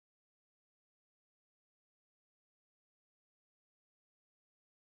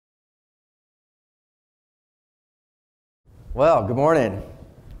Well, good morning.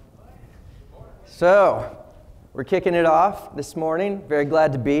 So, we're kicking it off this morning. Very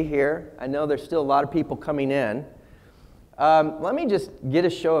glad to be here. I know there's still a lot of people coming in. Let me just get a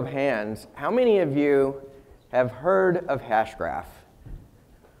show of hands. How many of you have heard of Hashgraph?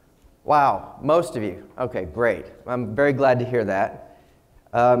 Wow, most of you. Okay, great. I'm very glad to hear that.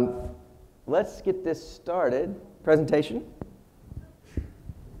 Let's get this started. Presentation.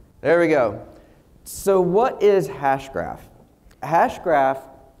 There we go. So what is Hashgraph? Hashgraph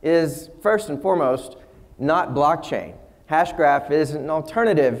is, first and foremost, not blockchain. Hashgraph is an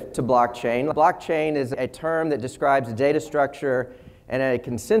alternative to blockchain. Blockchain is a term that describes a data structure and a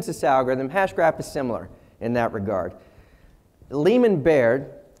consensus algorithm. Hashgraph is similar in that regard. Lehman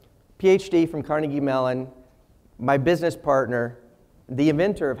Baird, PhD from Carnegie Mellon, my business partner, the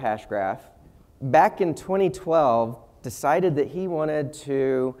inventor of Hashgraph, back in 2012 decided that he wanted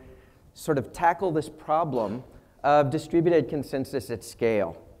to sort of tackle this problem of distributed consensus at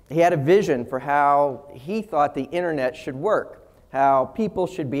scale. He had a vision for how he thought the internet should work, how people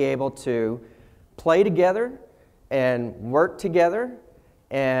should be able to play together and work together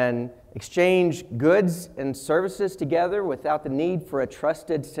and exchange goods and services together without the need for a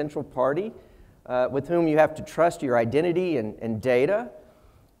trusted central party with whom you have to trust your identity and data.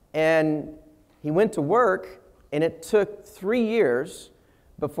 And he went to work, and it took 3 years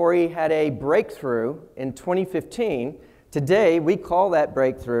before he had a breakthrough in 2015. Today, we call that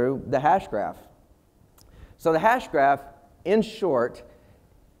breakthrough the Hashgraph. So the Hashgraph, in short,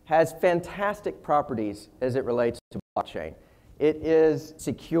 has fantastic properties as it relates to blockchain. It is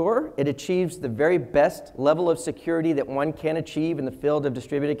secure. It achieves the very best level of security that one can achieve in the field of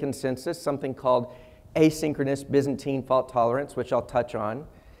distributed consensus, something called asynchronous Byzantine fault tolerance, which I'll touch on.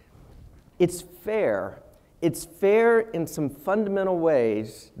 It's fair. It's fair in some fundamental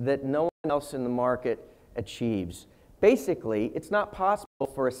ways that no one else in the market achieves. Basically, it's not possible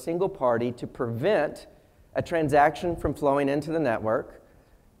for a single party to prevent a transaction from flowing into the network,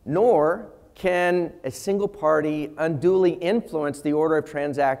 nor can a single party unduly influence the order of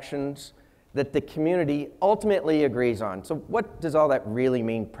transactions that the community ultimately agrees on. So what does all that really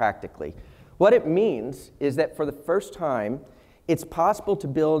mean practically? What it means is that for the first time, it's possible to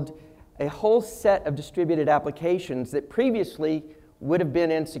build a whole set of distributed applications that previously would have been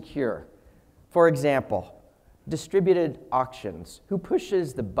insecure. For example, distributed auctions. Who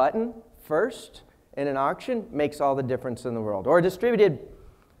pushes the button first in an auction makes all the difference in the world. Or a distributed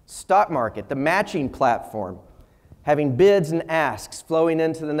stock market, the matching platform, having bids and asks flowing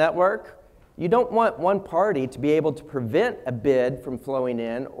into the network. You don't want one party to be able to prevent a bid from flowing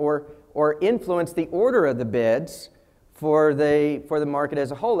in or influence the order of the bids for the market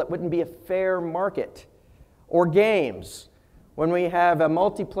as a whole. That wouldn't be a fair market. Or games. When we have a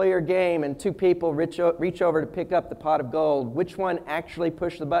multiplayer game and two people reach over to pick up the pot of gold, which one actually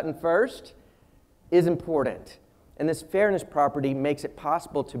pushed the button first is important. And this fairness property makes it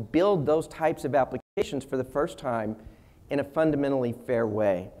possible to build those types of applications for the first time in a fundamentally fair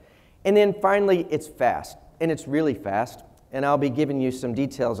way. And then finally, it's fast. And it's really fast. And I'll be giving you some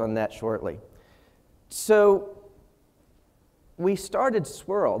details on that shortly. So we started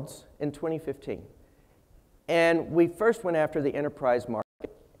Swirlds in 2015. And we first went after the enterprise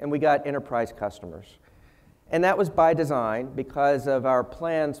market, and we got enterprise customers. And that was by design because of our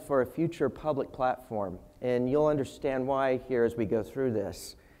plans for a future public platform. And you'll understand why here as we go through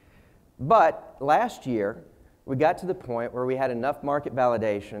this. But last year, we got to the point where we had enough market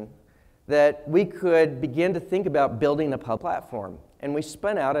validation that we could begin to think about building a public platform. And we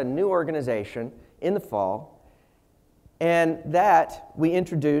spun out a new organization in the fall. And that we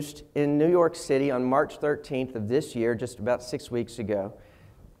introduced in New York City on March 13th of this year, just about 6 weeks ago,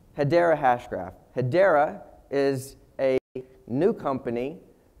 Hedera Hashgraph. Hedera is a new company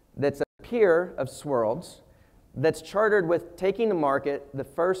that's a peer of Swirlds that's chartered with taking to market the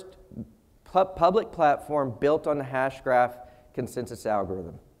first public platform built on the Hashgraph consensus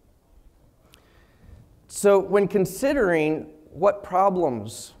algorithm. So when considering what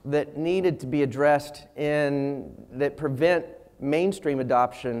problems that needed to be addressed that prevent mainstream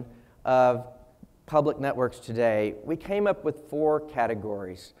adoption of public networks today, we came up with 4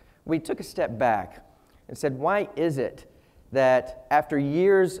 categories. We took a step back and said, why is it that after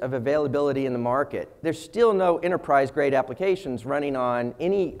years of availability in the market, there's still no enterprise-grade applications running on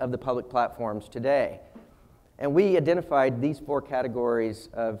any of the public platforms today? And we identified these 4 categories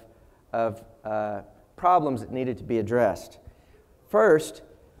of problems that needed to be addressed. First,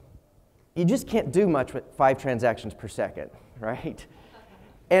 you just can't do much with 5 transactions per second, right?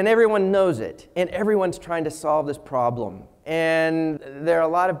 And everyone knows it, and everyone's trying to solve this problem. And there are a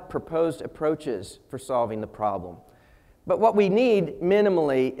lot of proposed approaches for solving the problem. But what we need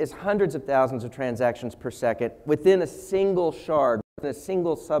minimally is hundreds of thousands of transactions per second within a single shard, within a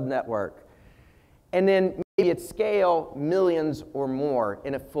single subnetwork. And then maybe at scale, millions or more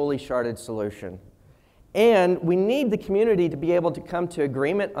in a fully sharded solution. And we need the community to be able to come to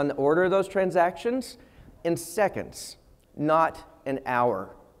agreement on the order of those transactions in seconds, not an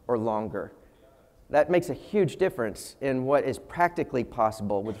hour or longer. That makes a huge difference in what is practically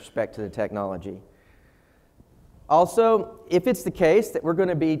possible with respect to the technology. Also, if it's the case that we're going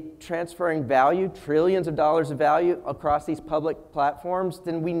to be transferring value, trillions of dollars of value across these public platforms,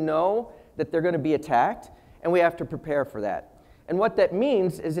 then we know that they're going to be attacked, and we have to prepare for that. And what that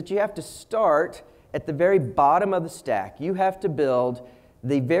means is that you have to start at the very bottom of the stack. You have to build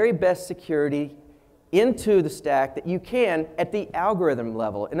the very best security into the stack that you can at the algorithm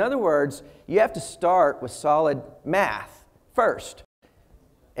level. In other words, you have to start with solid math first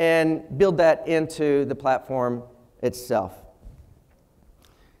and build that into the platform itself.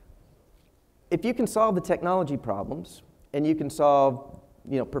 If you can solve the technology problems and you can solve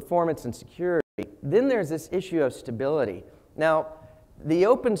performance and security, then there's this issue of stability. Now, the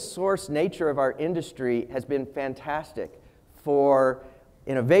open source nature of our industry has been fantastic for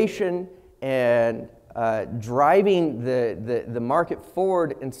innovation and driving the market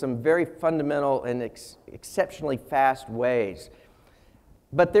forward in some very fundamental and exceptionally fast ways.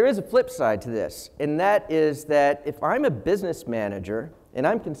 But there is a flip side to this, and that is that if I'm a business manager and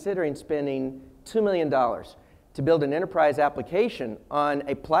I'm considering spending $2 million to build an enterprise application on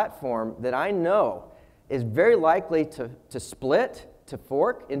a platform that I know is very likely to split, to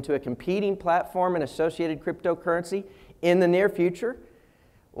fork into a competing platform and associated cryptocurrency in the near future,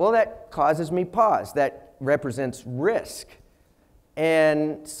 well, that causes me pause. That represents risk.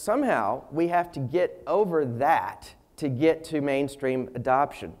 And somehow we have to get over that to get to mainstream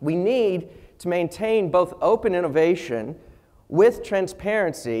adoption. We need to maintain both open innovation with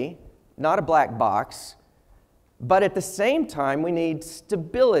transparency, not a black box, but at the same time we need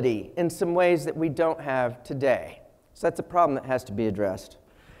stability in some ways that we don't have today. So that's a problem that has to be addressed.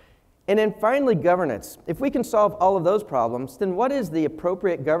 And then finally, governance. If we can solve all of those problems, then what is the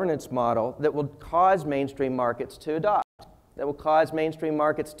appropriate governance model that will cause mainstream markets to adopt, that will cause mainstream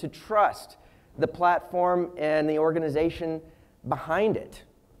markets to trust the platform and the organization behind it?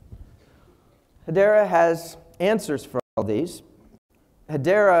 Hedera has answers for all these.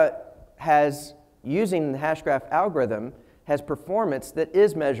 Hedera has, using the hashgraph algorithm, has performance that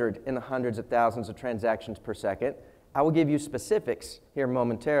is measured in the hundreds of thousands of transactions per second. I will give you specifics here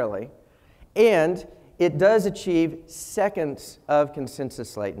momentarily. And it does achieve seconds of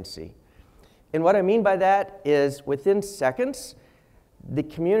consensus latency. And what I mean by that is within seconds, the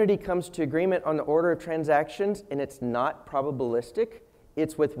community comes to agreement on the order of transactions, and it's not probabilistic.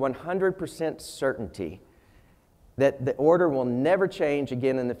 It's with 100% certainty that the order will never change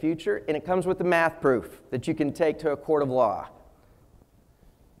again in the future, and it comes with the math proof that you can take to a court of law.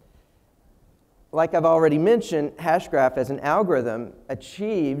 Like I've already mentioned, hashgraph as an algorithm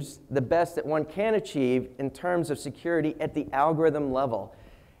achieves the best that one can achieve in terms of security at the algorithm level.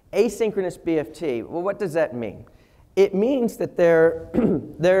 Asynchronous BFT, well, what does that mean? It means that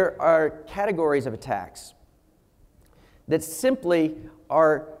there are categories of attacks that simply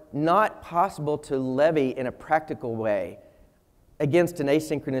are not possible to levy in a practical way against an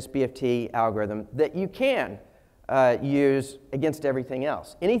asynchronous BFT algorithm that you can use against everything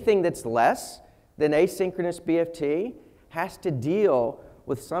else. Anything that's less than asynchronous BFT has to deal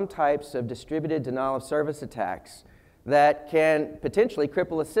with some types of distributed denial of service attacks that can potentially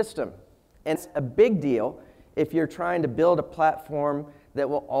cripple a system. And it's a big deal if you're trying to build a platform that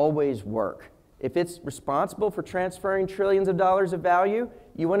will always work. If it's responsible for transferring trillions of dollars of value,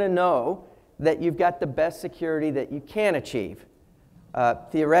 you want to know that you've got the best security that you can achieve,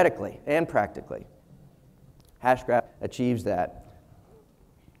 theoretically and practically. Hashgraph achieves that.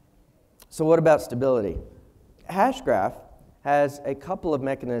 So what about stability? Hashgraph has a couple of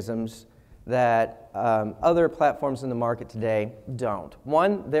mechanisms that other platforms in the market today don't.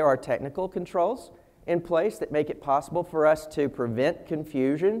 One, there are technical controls in place that make it possible for us to prevent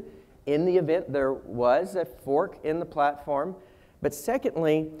confusion in the event there was a fork in the platform. But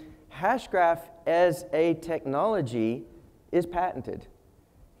secondly, hashgraph as a technology is patented.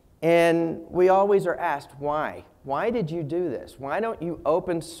 And we always are asked, why? Why did you do this? Why don't you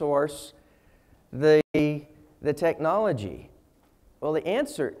open source the technology? Well, the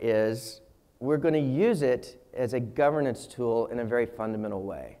answer is we're going to use it as a governance tool in a very fundamental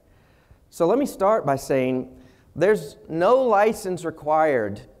way. So let me start by saying there's no license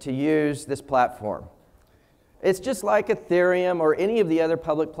required to use this platform. It's just like Ethereum or any of the other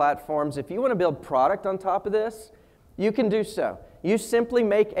public platforms. If you want to build product on top of this, You can do so. You simply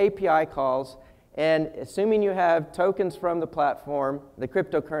make API calls, and assuming you have tokens from the platform, the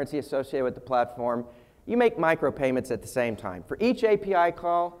cryptocurrency associated with the platform, you make micropayments at the same time. For each API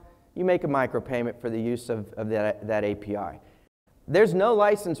call, you make a micropayment for the use of that API. There's no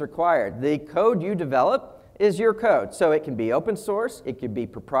license required. The code you develop is your code. So it can be open source, it could be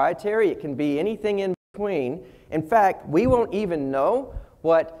proprietary, it can be anything in between. In fact, we won't even know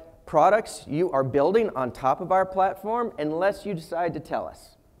what products you are building on top of our platform unless you decide to tell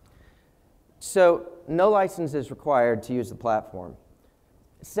us. So no license is required to use the platform.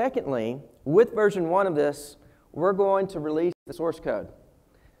 Secondly, with version 1 of this, we're going to release the source code.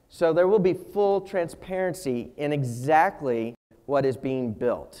 So there will be full transparency in exactly what is being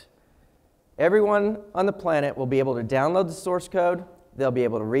built. Everyone on the planet will be able to download the source code. They'll be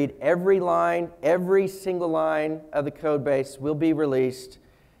able to read every line, every single line of the code base will be released.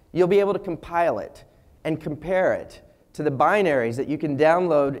 You'll be able to compile it and compare it to the binaries that you can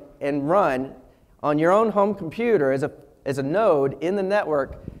download and run on your own home computer as a node in the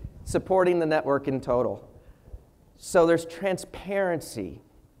network, supporting the network in total. So there's transparency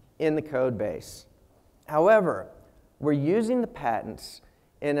in the code base. However, we're using the patents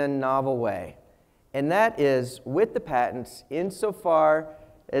in a novel way, and that is with the patents insofar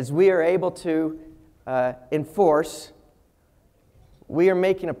as we are able to enforce, we are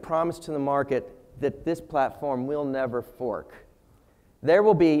making a promise to the market that this platform will never fork. There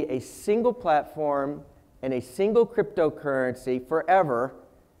will be a single platform and a single cryptocurrency forever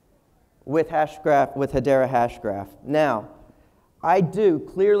with Hashgraph, with Hedera Hashgraph. Now, I do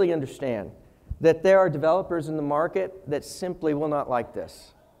clearly understand that there are developers in the market that simply will not like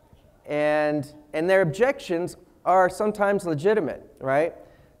this. And their objections are sometimes legitimate, right?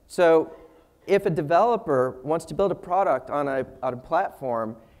 So if a developer wants to build a product on a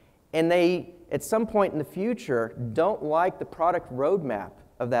platform and they, at some point in the future, don't like the product roadmap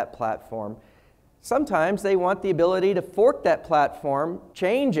of that platform, sometimes they want the ability to fork that platform,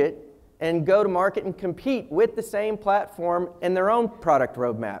 change it, and go to market and compete with the same platform in their own product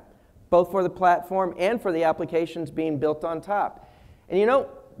roadmap, both for the platform and for the applications being built on top. And you know,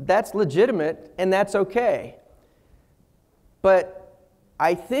 that's legitimate and that's okay. But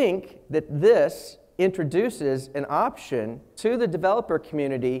I think that this introduces an option to the developer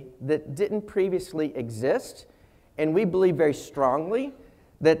community that didn't previously exist, and we believe very strongly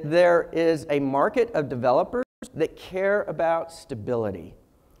that there is a market of developers that care about stability.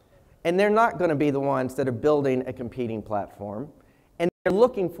 And they're not going to be the ones that are building a competing platform. And they're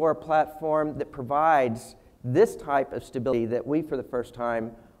looking for a platform that provides this type of stability that we, for the first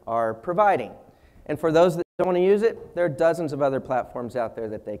time, are providing. And for those that don't want to use it, there are dozens of other platforms out there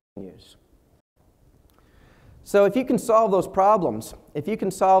that they can use. So if you can solve those problems, if you can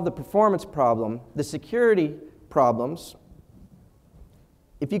solve the performance problem, the security problems,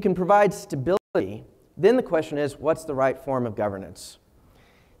 if you can provide stability, then the question is, what's the right form of governance?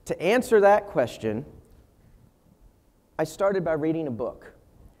 To answer that question, I started by reading a book.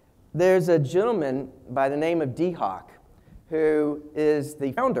 There's a gentleman by the name of D. Hock, who is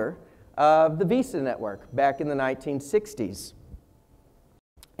the founder of the Visa network back in the 1960s.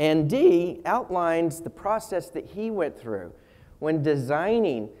 And D outlines the process that he went through when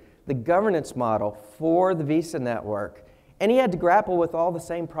designing the governance model for the Visa network. And he had to grapple with all the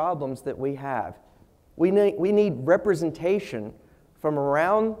same problems that we have. We need representation from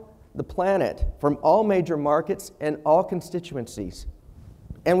around the planet, from all major markets and all constituencies.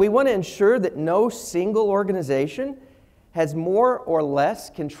 And we want to ensure that no single organization has more or less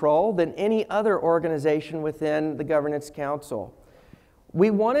control than any other organization within the Governance Council.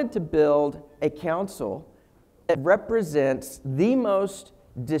 We wanted to build a council that represents the most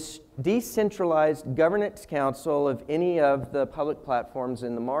decentralized governance council of any of the public platforms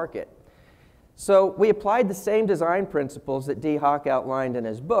in the market. So we applied the same design principles that D. Hock outlined in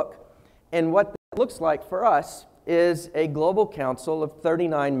his book. And what that looks like for us is a global council of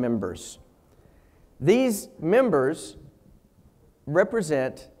 39 members. These members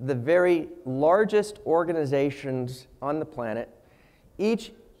represent the very largest organizations on the planet.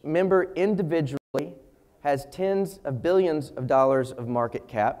 Each member individually has tens of billions of dollars of market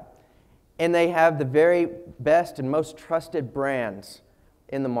cap, and they have the very best and most trusted brands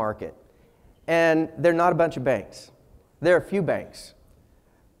in the market. And they're not a bunch of banks. They're a few banks.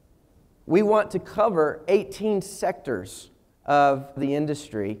 We want to cover 18 sectors of the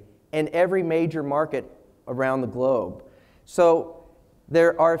industry in every major market around the globe. So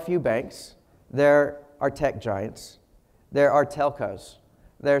there are a few banks, there are tech giants, there are telcos,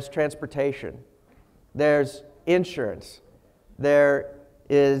 there's transportation, there's insurance, there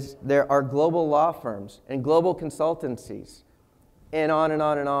is there are global law firms and global consultancies, and on and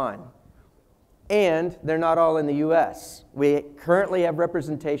on and on. And they're not all in the US. We currently have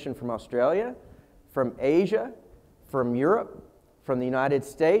representation from Australia, from Asia, from Europe, from the United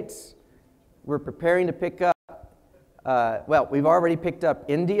States. We're preparing to pick up, well, we've already picked up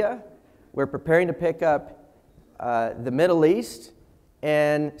India. We're preparing to pick up the Middle East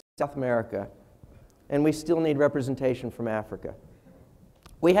and South America. And we still need representation from Africa.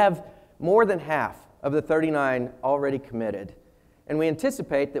 We have more than half of the 39 already committed. And we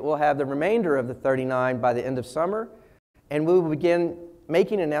anticipate that we'll have the remainder of the 39 by the end of summer. And we will begin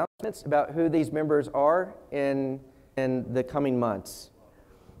making announcements about who these members are in the coming months.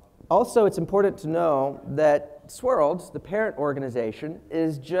 Also, it's important to know that SWIRLD, the parent organization,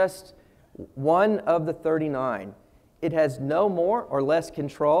 is just one of the 39. It has no more or less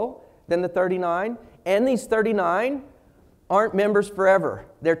control than the 39, and these 39 aren't members forever.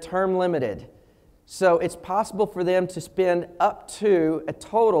 They're term limited. So it's possible for them to spend up to a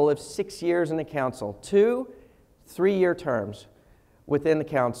total of 6 years in the council, 2 3-year terms within the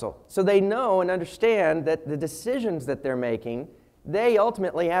council. So they know and understand that the decisions that they're making, they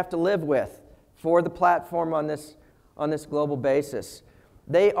ultimately have to live with for the platform on this global basis.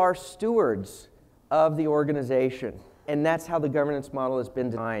 They are stewards of the organization, and that's how the governance model has been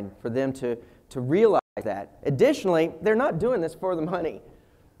designed, for them to realize that. Additionally, they're not doing this for the money,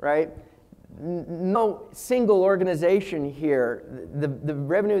 right? No single organization here, the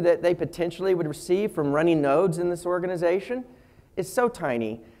revenue that they potentially would receive from running nodes in this organization is so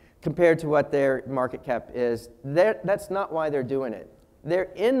tiny compared to what their market cap is. That's not why they're doing it.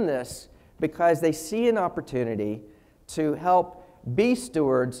 They're in this because they see an opportunity to help be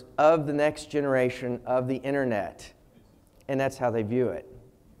stewards of the next generation of the internet. And that's how they view it.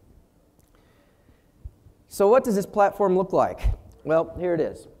 So what does this platform look like? Well, here it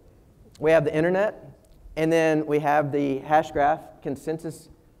is. We have the internet, and then we have the Hashgraph consensus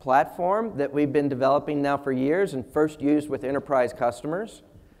platform that we've been developing now for years and first used with enterprise customers.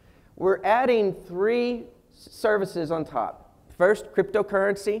 We're adding 3 services on top. First,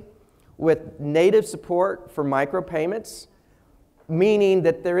 cryptocurrency with native support for micropayments, meaning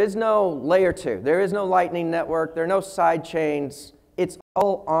that there is no layer 2. There is no Lightning Network. There are no side chains. It's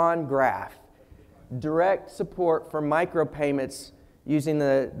all on graph. Direct support for micropayments using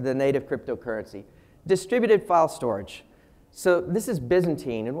the native cryptocurrency. Distributed file storage. So this is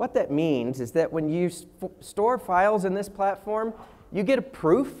Byzantine, and what that means is that when you store files in this platform, you get a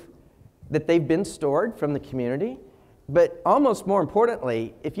proof that they've been stored from the community, but almost more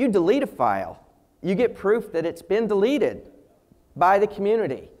importantly, if you delete a file, you get proof that it's been deleted by the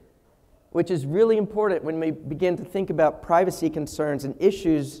community, which is really important when we begin to think about privacy concerns and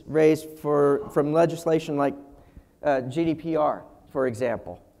issues raised from legislation like GDPR, for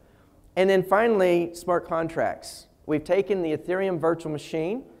example. And then finally, smart contracts. We've taken the Ethereum virtual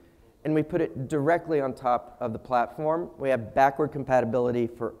machine and we put it directly on top of the platform. We have backward compatibility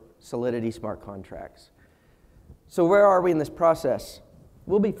for Solidity smart contracts. So where are we in this process?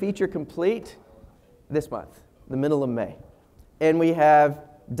 We'll be feature complete this month, the middle of May. And we have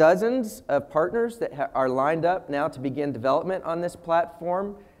dozens of partners that are lined up now to begin development on this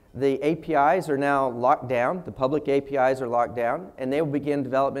platform. The APIs are now locked down. The public APIs are locked down, and they will begin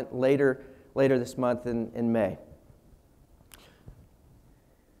development later this month in May.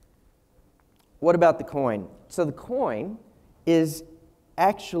 What about the coin? So the coin is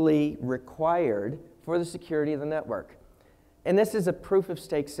actually required for the security of the network. And this is a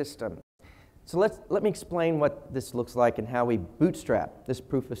proof-of-stake system. So let me explain what this looks like and how we bootstrap this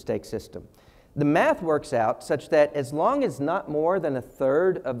proof-of-stake system. The math works out such that as long as not more than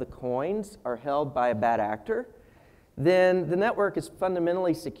 1/3 of the coins are held by a bad actor, then the network is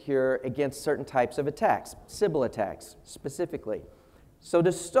fundamentally secure against certain types of attacks, Sybil attacks specifically. So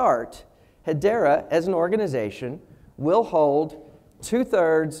to start, Hedera as an organization will hold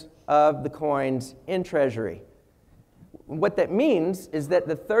 2/3 of the coins in treasury. What that means is that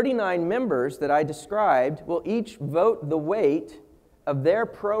the 39 members that I described will each vote the weight of their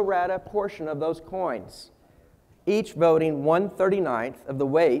pro rata portion of those coins, each voting 1/39th of the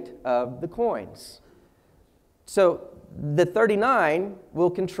weight of the coins. So the 39 will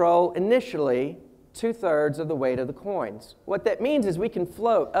control initially 2/3 of the weight of the coins. What that means is we can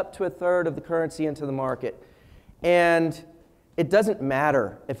float up to 1/3 of the currency into the market. And it doesn't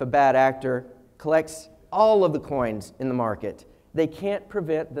matter if a bad actor collects all of the coins in the market. They can't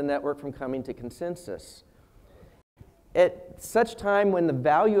prevent the network from coming to consensus. At such time when the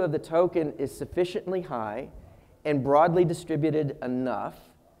value of the token is sufficiently high and broadly distributed enough,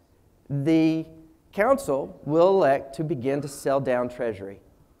 the Council will elect to begin to sell down Treasury.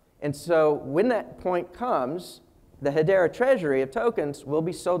 And so when that point comes, the Hedera Treasury of tokens will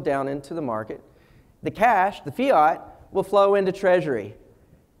be sold down into the market. The cash, the fiat, will flow into Treasury,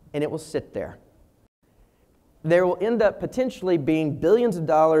 and it will sit there. There will end up potentially being billions of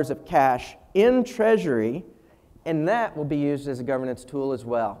dollars of cash in Treasury, and that will be used as a governance tool as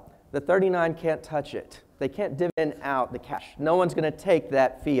well. The 39 can't touch it. They can't dividend out the cash. No one's going to take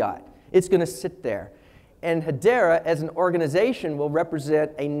that fiat. It's going to sit there. And Hedera, as an organization, will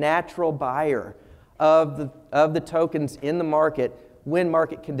represent a natural buyer of the tokens in the market when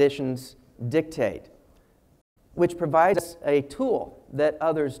market conditions dictate, which provides us a tool that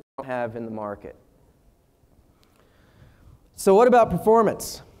others don't have in the market. So what about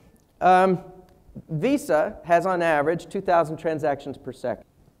performance? Visa has on average 2,000 transactions per second.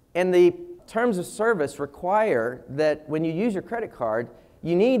 And the terms of service require that when you use your credit card,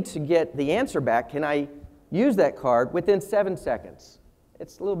 you need to get the answer back, can I use that card, within 7 seconds.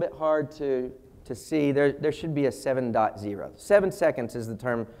 It's a little bit hard to see. There should be a 7.0. 7 seconds is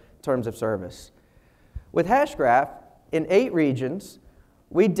the terms of service. With Hashgraph, in 8 regions,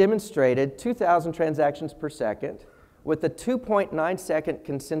 we demonstrated 2,000 transactions per second with a 2.9 second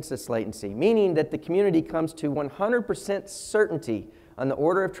consensus latency, meaning that the community comes to 100% certainty on the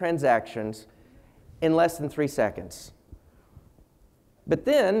order of transactions in less than 3 seconds. But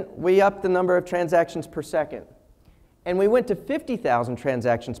then we upped the number of transactions per second, and we went to 50,000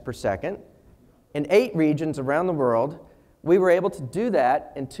 transactions per second. In 8 regions around the world, we were able to do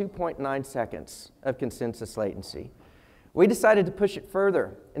that in 2.9 seconds of consensus latency. We decided to push it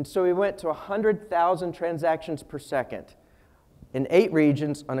further, and so we went to 100,000 transactions per second. In 8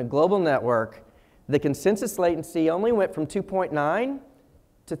 regions on a global network, the consensus latency only went from 2.9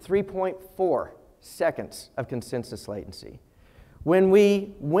 to 3.4 seconds of consensus latency. When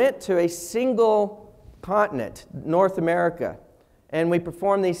we went to a single continent, North America, and we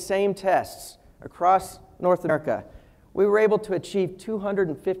performed these same tests across North America, we were able to achieve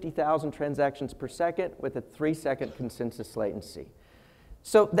 250,000 transactions per second with a 3-second consensus latency.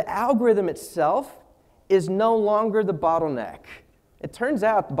 So the algorithm itself is no longer the bottleneck. It turns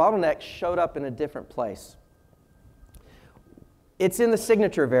out the bottleneck showed up in a different place. It's in the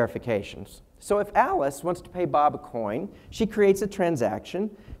signature verifications. So if Alice wants to pay Bob a coin, she creates a transaction,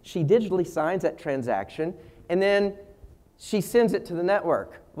 she digitally signs that transaction, and then she sends it to the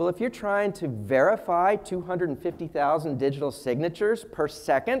network. Well, if you're trying to verify 250,000 digital signatures per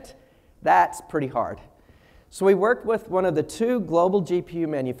second, that's pretty hard. So we worked with one of the 2 global GPU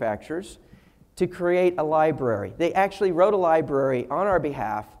manufacturers to create a library. They actually wrote a library on our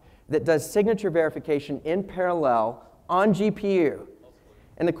behalf that does signature verification in parallel on GPU.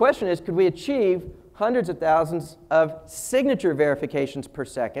 And the question is, could we achieve hundreds of thousands of signature verifications per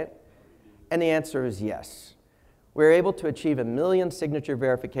second? And the answer is yes. We're able to achieve 1 million signature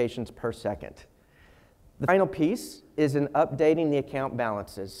verifications per second. The final piece is in updating the account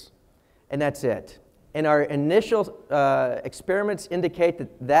balances, and that's it. And our initial experiments indicate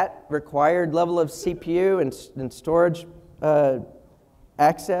that that required level of CPU and storage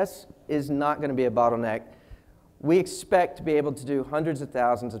access is not going to be a bottleneck. We expect to be able to do hundreds of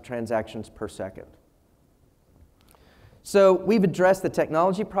thousands of transactions per second. So we've addressed the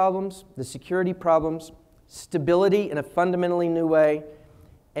technology problems, the security problems, stability in a fundamentally new way,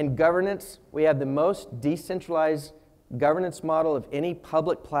 and governance. We have the most decentralized governance model of any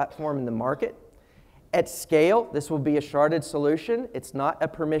public platform in the market. At scale, this will be a sharded solution. It's not a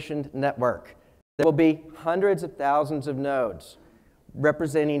permissioned network. There will be hundreds of thousands of nodes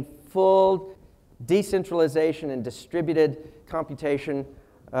representing full decentralization and distributed computation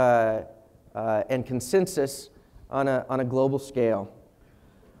and consensus on a global scale.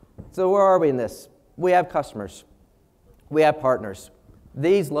 So where are we in this? We have customers. We have partners.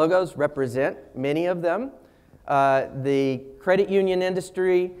 These logos represent many of them. The credit union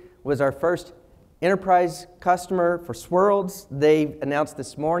industry was our first enterprise customer for Swirlds. They announced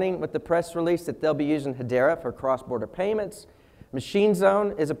this morning with the press release that they'll be using Hedera for cross-border payments. Machine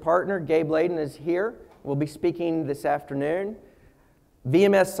Zone is a partner. Gabe Layden is here. We'll be speaking this afternoon.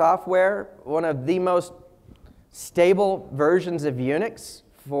 VMS Software, one of the most stable versions of Unix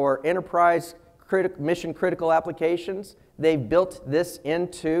for enterprise mission-critical applications. They've built this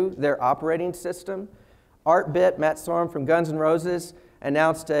into their operating system. ArtBit, Matt Sorum from Guns N' Roses,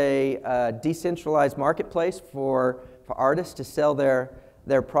 announced a decentralized marketplace for artists to sell their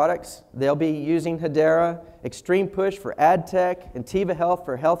products. They'll be using Hedera. Extreme Push for ad tech, Intiva Health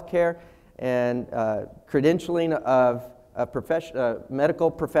for healthcare, and credentialing of medical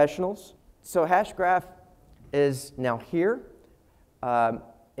professionals. So Hashgraph is now here.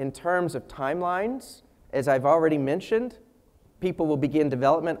 In terms of timelines, as I've already mentioned, people will begin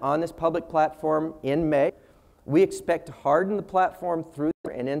development on this public platform in May. We expect to harden the platform through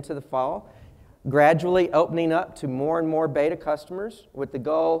and into the fall, gradually opening up to more and more beta customers with the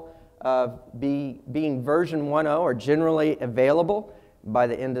goal of being version 1.0 or generally available by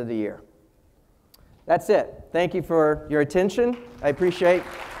the end of the year. That's it. Thank you for your attention. I appreciate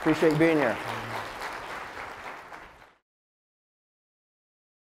being here.